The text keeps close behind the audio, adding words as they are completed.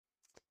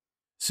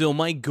So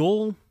my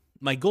goal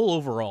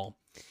overall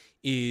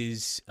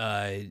is,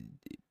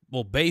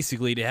 well,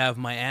 basically to have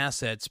my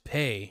assets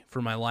pay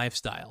for my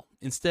lifestyle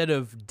instead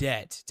of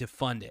debt to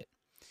fund it.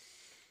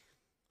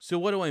 So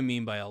what do I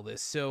mean by all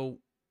this? So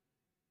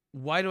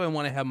why do I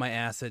want to have my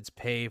assets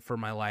pay for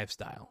my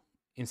lifestyle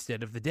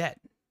instead of the debt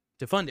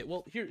to fund it?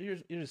 Well,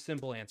 here's a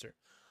simple answer.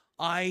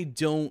 I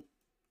don't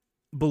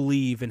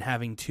believe in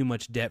having too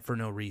much debt for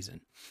no reason.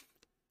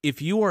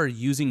 If you are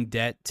using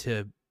debt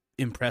to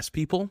impress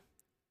people,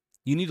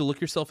 you need to look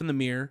yourself in the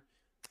mirror,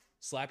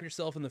 slap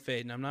yourself in the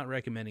face, and I'm not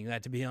recommending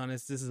that, to be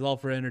honest. This is all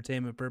for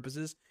entertainment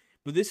purposes,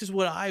 but this is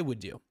what I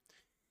would do.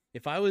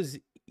 If I was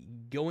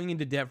going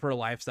into debt for a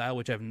lifestyle,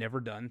 which I've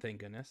never done, thank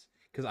goodness,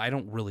 because I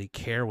don't really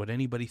care what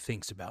anybody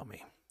thinks about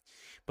me.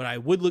 But I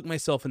would look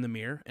myself in the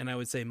mirror and I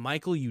would say,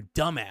 Michael, you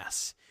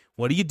dumbass.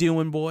 What are you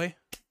doing, boy?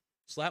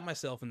 Slap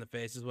myself in the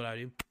face is what I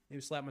do.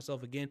 Maybe slap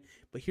myself again.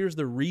 But here's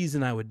the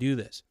reason I would do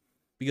this.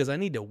 Because I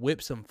need to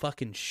whip some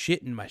fucking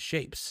shit in my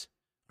shapes.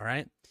 All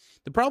right?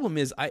 The problem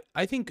is,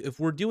 I think if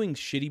we're doing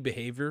shitty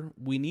behavior,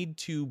 we need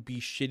to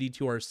be shitty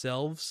to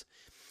ourselves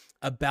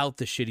about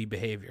the shitty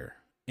behavior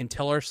and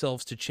tell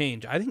ourselves to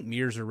change. I think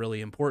mirrors are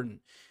really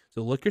important.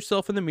 So look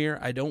yourself in the mirror.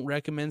 I don't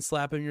recommend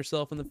slapping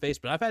yourself in the face,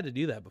 but I've had to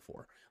do that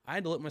before. I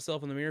had to look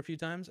myself in the mirror a few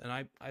times, and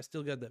I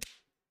still got that,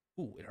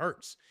 ooh, it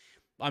hurts.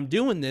 I'm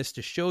doing this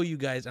to show you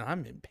guys, and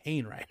I'm in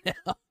pain right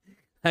now.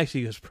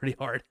 Actually, it was pretty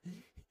hard.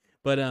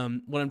 But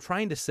what I'm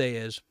trying to say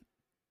is,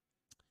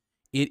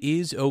 it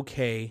is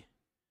okay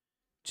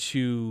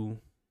to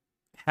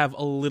have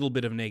a little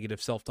bit of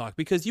negative self-talk,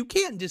 because you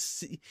can't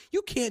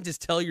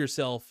just tell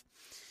yourself,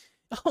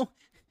 oh,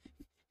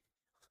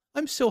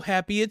 I'm so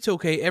happy, it's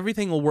okay,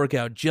 everything will work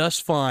out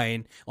just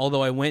fine,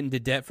 although I went into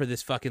debt for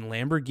this fucking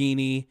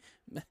Lamborghini.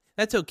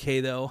 That's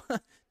okay, though.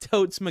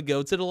 Totes my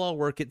goats, it'll all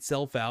work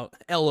itself out.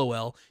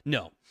 LOL.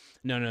 No,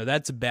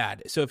 that's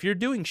bad. So if you're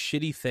doing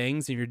shitty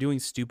things and you're doing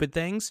stupid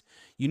things,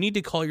 you need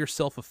to call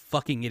yourself a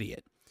fucking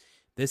idiot.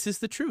 This is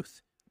the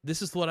truth.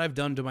 This is what I've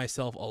done to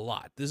myself a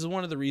lot. This is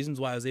one of the reasons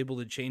why I was able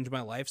to change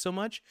my life so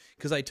much,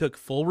 because I took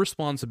full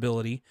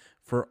responsibility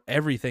for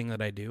everything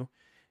that I do.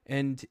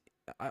 And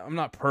I'm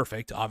not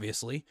perfect,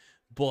 obviously,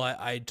 but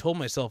I told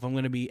myself I'm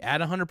going to be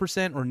at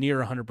 100% or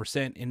near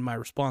 100% in my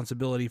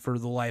responsibility for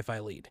the life I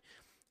lead,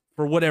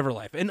 for whatever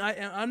life. And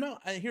I'm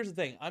not, here's the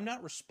thing, I'm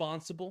not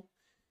responsible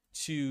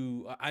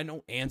I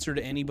don't answer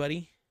to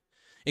anybody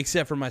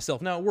except for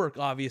myself. Now at work,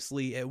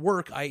 obviously, at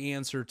work, I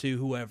answer to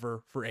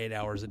whoever for 8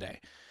 hours a day.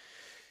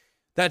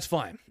 That's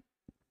fine.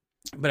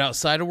 But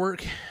outside of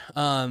work,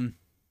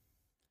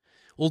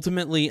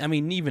 ultimately, I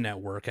mean, even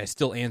at work, I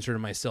still answer to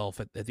myself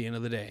at the end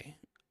of the day.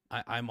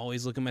 I'm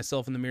always looking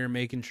myself in the mirror,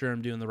 making sure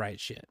I'm doing the right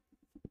shit.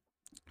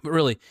 But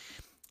really,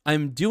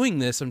 I'm doing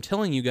this, I'm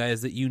telling you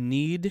guys that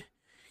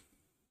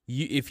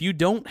if you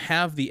don't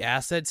have the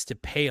assets to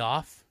pay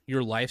off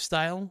your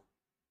lifestyle,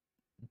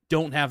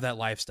 don't have that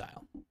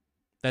lifestyle.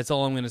 That's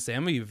all I'm going to say.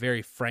 I'm going to be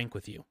very frank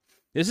with you.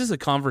 This is a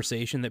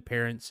conversation that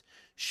parents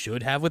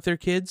should have with their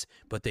kids,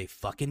 but they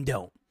fucking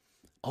don't.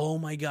 Oh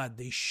my God,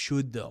 they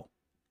should though.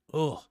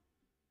 Oh,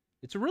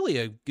 it's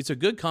a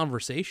good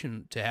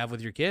conversation to have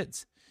with your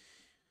kids.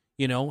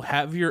 You know,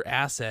 have your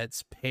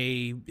assets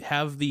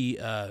have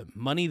the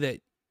money that,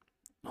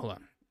 hold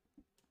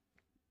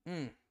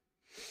on.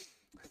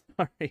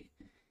 Sorry.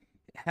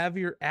 Have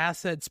your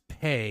assets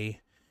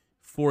pay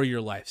for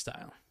your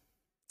lifestyle.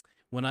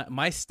 When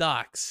my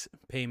stocks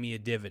pay me a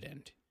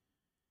dividend,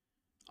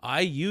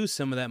 I use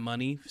some of that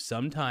money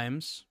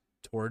sometimes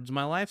towards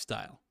my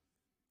lifestyle.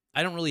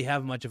 I don't really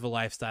have much of a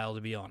lifestyle,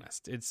 to be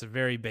honest. It's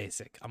very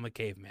basic. I'm a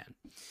caveman.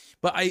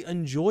 But I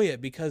enjoy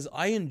it because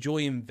I enjoy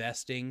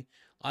investing.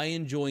 I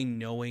enjoy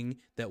knowing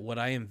that what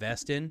I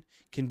invest in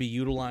can be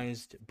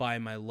utilized by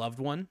my loved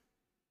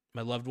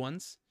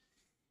ones.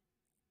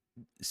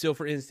 So,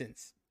 for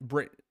instance,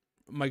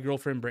 my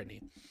girlfriend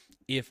Brittany,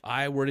 if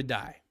I were to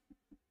die,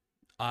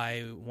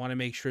 I want to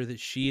make sure that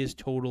she is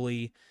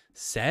totally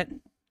set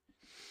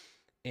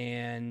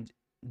and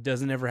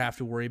doesn't ever have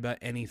to worry about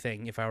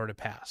anything if I were to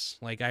pass.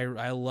 Like,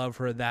 I love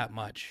her that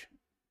much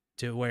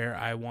to where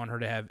I want her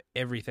to have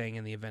everything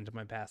in the event of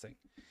my passing.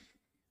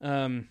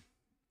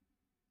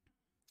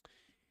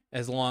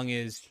 As long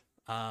as,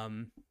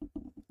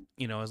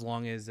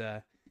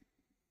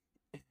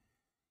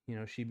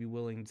 she'd be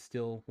willing to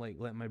still, like,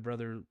 let my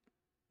brother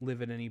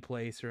live at any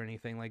place or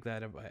anything like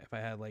that if I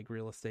had, like,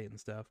 real estate and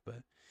stuff. But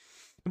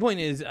the point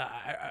is,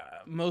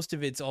 most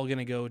of it's all going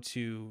to go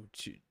to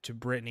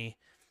Brittany,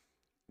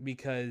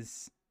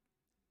 because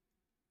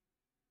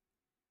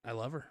I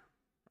love her.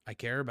 I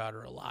care about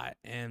her a lot.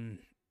 And,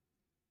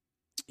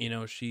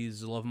 she's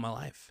the love of my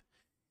life.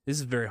 This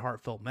is a very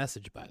heartfelt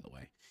message, by the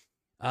way.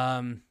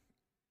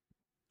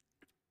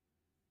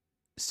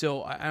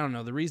 So I don't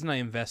know. The reason I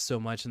invest so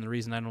much and the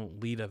reason I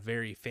don't lead a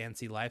very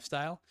fancy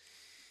lifestyle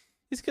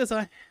is because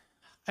I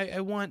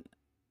want,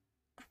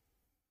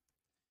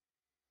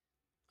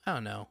 I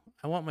don't know.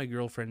 I want my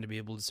girlfriend to be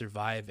able to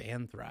survive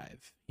and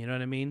thrive. You know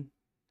what I mean?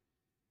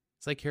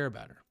 I care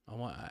about her.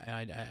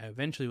 I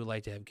eventually would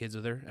like to have kids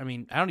with her. I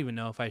mean, I don't even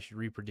know if I should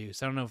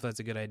reproduce. I don't know if that's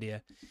a good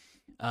idea.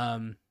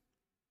 And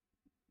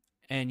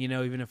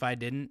even if I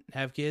didn't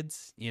have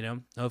kids,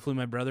 hopefully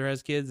my brother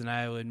has kids, and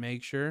I would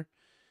make sure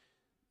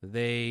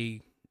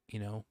they,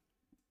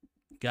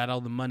 got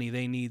all the money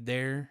they need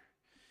there.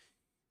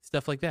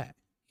 Stuff like that.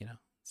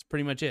 It's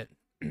pretty much it.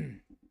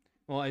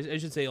 Well, I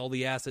should say all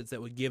the assets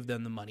that would give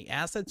them the money.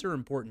 Assets are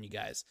important, you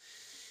guys.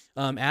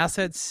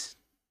 Assets,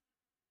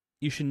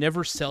 you should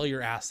never sell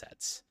your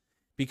assets,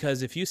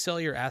 because if you sell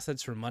your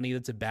assets for money,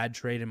 that's a bad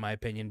trade in my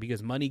opinion,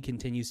 because money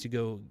continues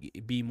to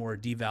be more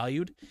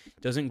devalued,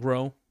 doesn't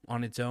grow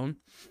on its own.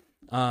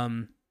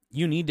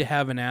 You need to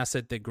have an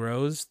asset that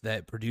grows,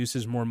 that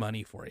produces more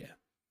money for you.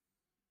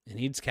 It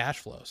needs cash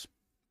flows.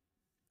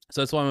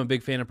 So that's why I'm a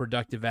big fan of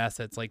productive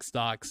assets like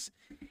stocks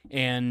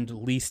and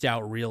leased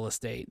out real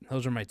estate.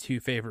 Those are my two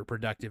favorite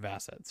productive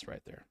assets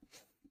right there.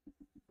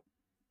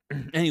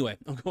 Anyway,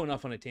 I'm going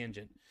off on a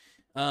tangent.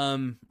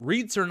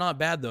 REITs are not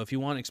bad, though. If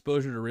you want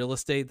exposure to real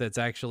estate that's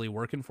actually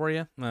working for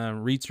you,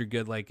 REITs are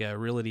good, like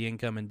Realty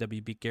Income and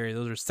WP Carey.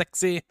 Those are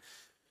sexy.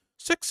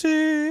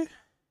 Sexy.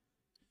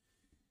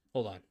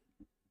 Hold on. Let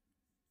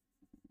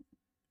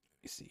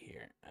me see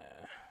here.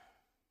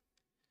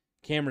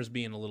 Camera's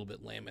being a little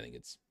bit lame. I think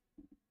it's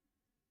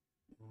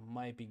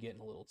might be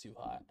getting a little too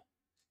hot.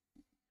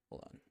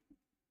 Hold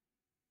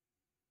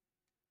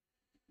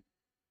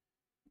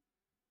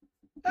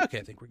on. Okay,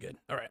 I think we're good.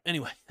 All right.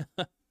 Anyway.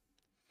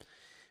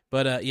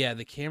 But yeah,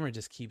 the camera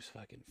just keeps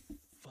fucking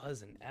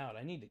fuzzing out.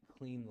 I need to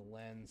clean the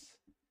lens.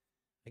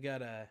 I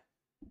gotta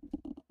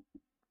hold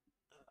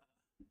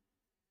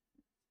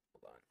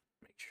on,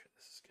 make sure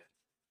this is good.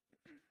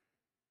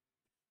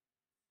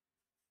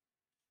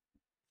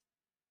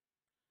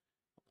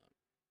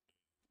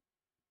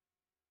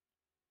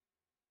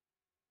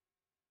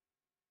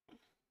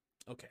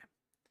 Okay.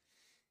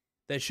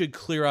 That should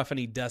clear off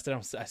any dust. I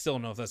still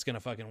don't know if that's gonna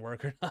fucking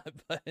work or not,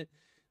 but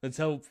let's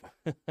hope.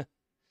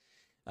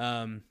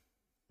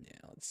 Yeah,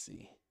 let's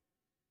see.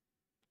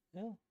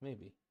 Well,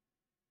 maybe.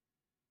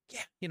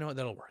 Yeah, you know what?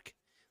 That'll work.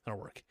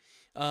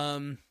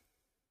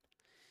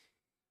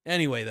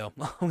 Anyway, though,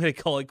 I'm going to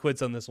call it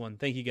quits on this one.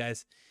 Thank you,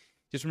 guys.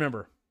 Just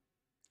remember,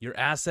 your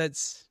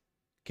assets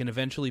can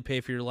eventually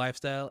pay for your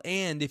lifestyle,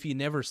 and if you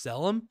never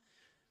sell them,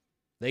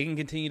 they can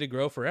continue to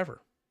grow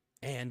forever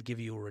and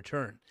give you a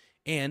return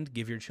and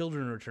give your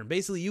children a return.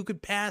 Basically, you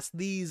could pass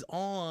these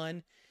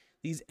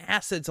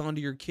assets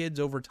onto your kids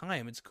over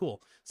time. It's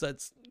cool. So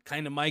that's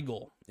kind of my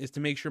goal, is to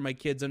make sure my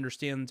kids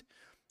understand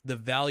the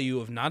value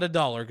of not a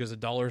dollar, because a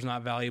dollar is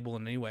not valuable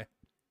in any way,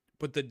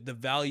 but the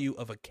value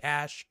of a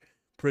cash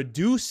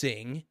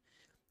producing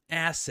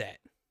asset,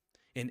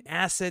 an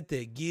asset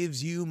that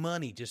gives you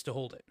money just to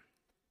hold it.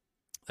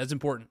 That's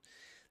important.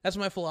 That's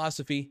my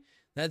philosophy.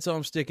 That's all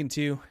I'm sticking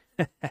to.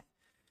 I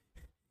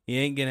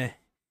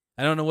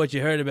don't know what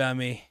you heard about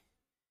me,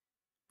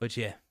 but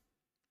yeah.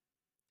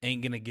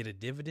 Ain't gonna get a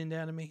dividend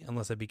out of me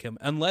unless I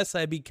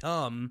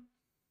become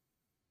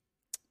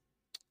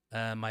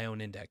my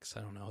own index.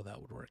 I don't know how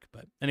that would work,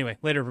 but anyway,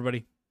 later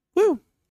everybody. Woo!